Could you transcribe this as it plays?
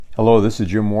Hello, this is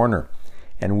Jim Warner,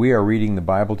 and we are reading the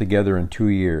Bible together in 2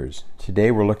 years. Today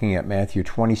we're looking at Matthew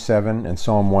 27 and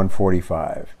Psalm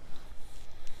 145.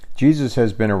 Jesus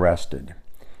has been arrested,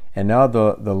 and now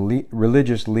the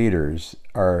religious leaders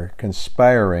are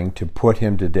conspiring to put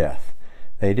him to death.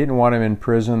 They didn't want him in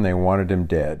prison, they wanted him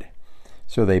dead.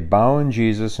 So they bound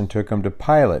Jesus and took him to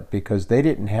Pilate because they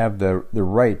didn't have the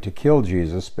right to kill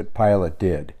Jesus, but Pilate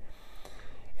did.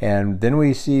 And then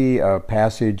we see a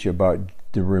passage about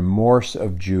the remorse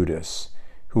of Judas,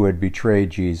 who had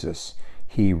betrayed Jesus.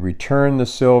 He returned the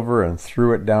silver and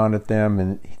threw it down at them,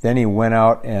 and then he went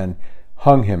out and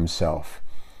hung himself.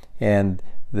 And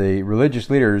the religious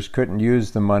leaders couldn't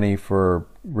use the money for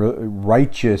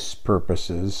righteous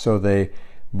purposes, so they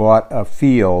bought a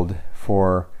field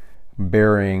for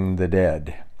burying the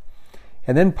dead.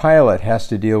 And then Pilate has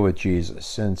to deal with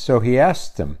Jesus, and so he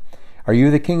asked him, "Are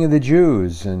you the king of the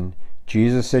Jews?" And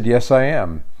Jesus said, "Yes, I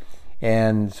am."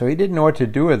 And so he didn't know what to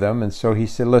do with them, and so he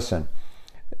said, "Listen,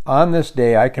 on this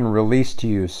day I can release to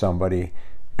you somebody.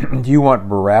 Do you want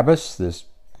Barabbas, this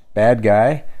bad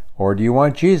guy, or do you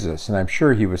want Jesus?" And I'm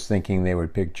sure he was thinking they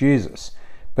would pick Jesus.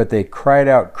 But they cried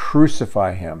out,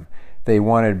 "Crucify him." They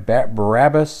wanted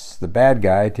Barabbas, the bad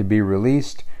guy, to be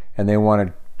released, and they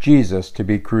wanted Jesus to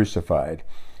be crucified.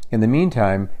 In the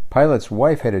meantime, Pilate's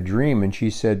wife had a dream, and she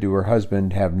said to her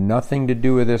husband, "Have nothing to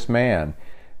do with this man."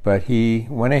 But he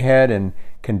went ahead and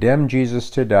condemned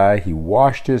Jesus to die. He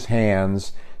washed his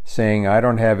hands, saying, "I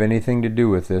don't have anything to do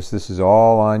with this. This is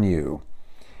all on you."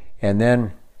 And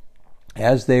then,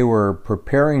 as they were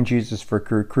preparing Jesus for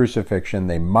crucifixion,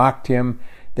 they mocked him,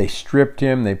 they stripped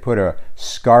him, they put a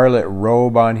scarlet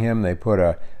robe on him, they put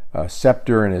a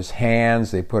scepter in his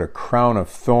hands, they put a crown of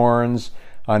thorns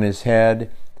on his head,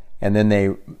 and then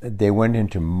they went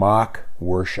into mock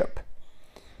worship.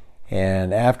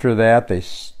 And after that, they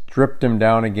stripped him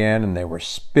down again, and they were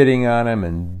spitting on him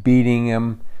and beating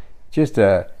him. Just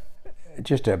a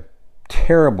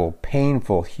terrible,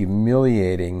 painful,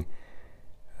 humiliating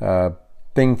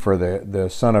thing for the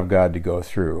Son of God to go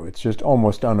through. It's just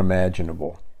almost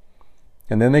unimaginable.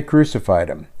 And then they crucified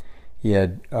him. He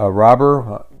had a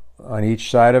robber on each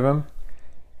side of him.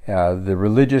 The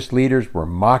religious leaders were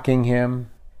mocking him.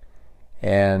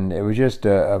 And it was just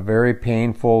a very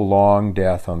painful, long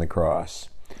death on the cross.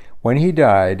 When he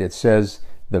died, it says,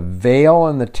 the veil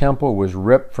in the temple was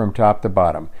ripped from top to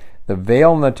bottom. The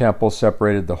veil in the temple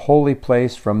separated the holy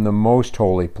place from the most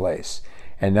holy place.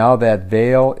 And now that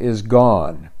veil is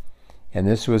gone. And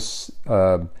this was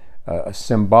a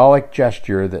symbolic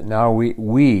gesture that now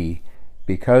we,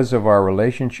 because of our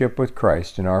relationship with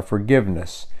Christ and our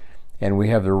forgiveness, and we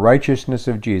have the righteousness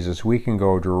of Jesus, we can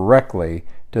go directly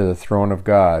to the throne of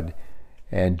God,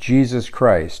 and Jesus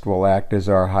Christ will act as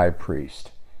our high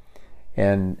priest.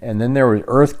 And then there were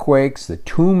earthquakes, the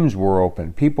tombs were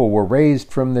open, people were raised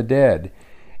from the dead.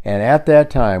 And at that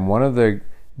time, one of the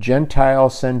Gentile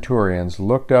centurions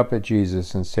looked up at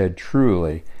Jesus and said,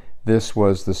 "Truly, this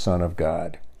was the Son of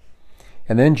God."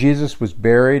 And then Jesus was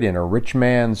buried in a rich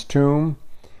man's tomb.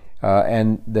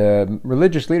 And the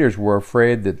religious leaders were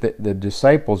afraid that the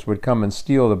disciples would come and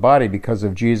steal the body because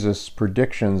of Jesus'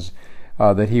 predictions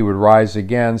that he would rise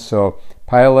again. So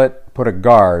Pilate put a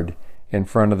guard in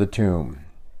front of the tomb.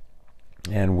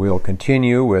 And we'll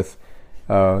continue with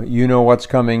you know what's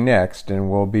coming next,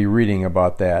 and we'll be reading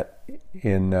about that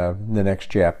in the next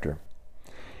chapter.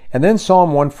 And then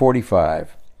Psalm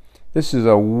 145. This is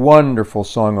a wonderful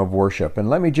song of worship. And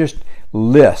let me just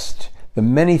list the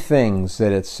many things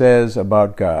that it says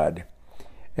about God.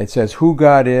 It says who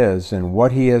God is and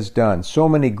what he has done. So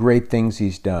many great things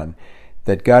he's done.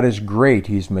 That God is great,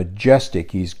 he's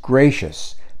majestic, he's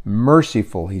gracious,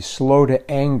 merciful, he's slow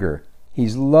to anger,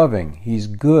 he's loving, he's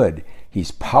good,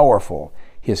 he's powerful.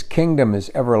 His kingdom is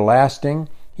everlasting.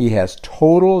 He has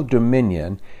total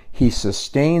dominion. He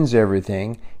sustains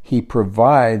everything. He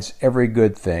provides every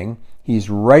good thing. He's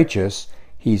righteous.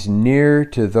 He's near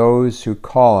to those who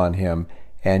call on him,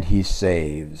 and he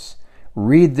saves.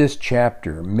 Read this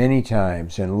chapter many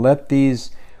times and let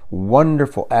these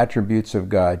wonderful attributes of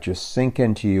God just sink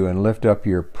into you and lift up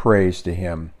your praise to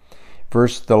him.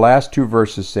 The last two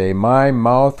verses say, "My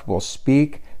mouth will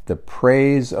speak the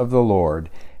praise of the Lord,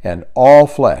 and all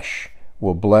flesh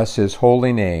will bless his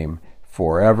holy name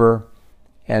forever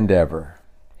and ever."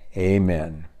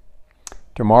 Amen.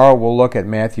 Tomorrow we'll look at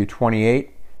Matthew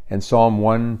 28 and Psalm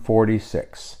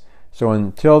 146. So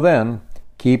until then,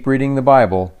 keep reading the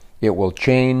Bible. It will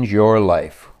change your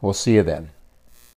life. We'll see you then.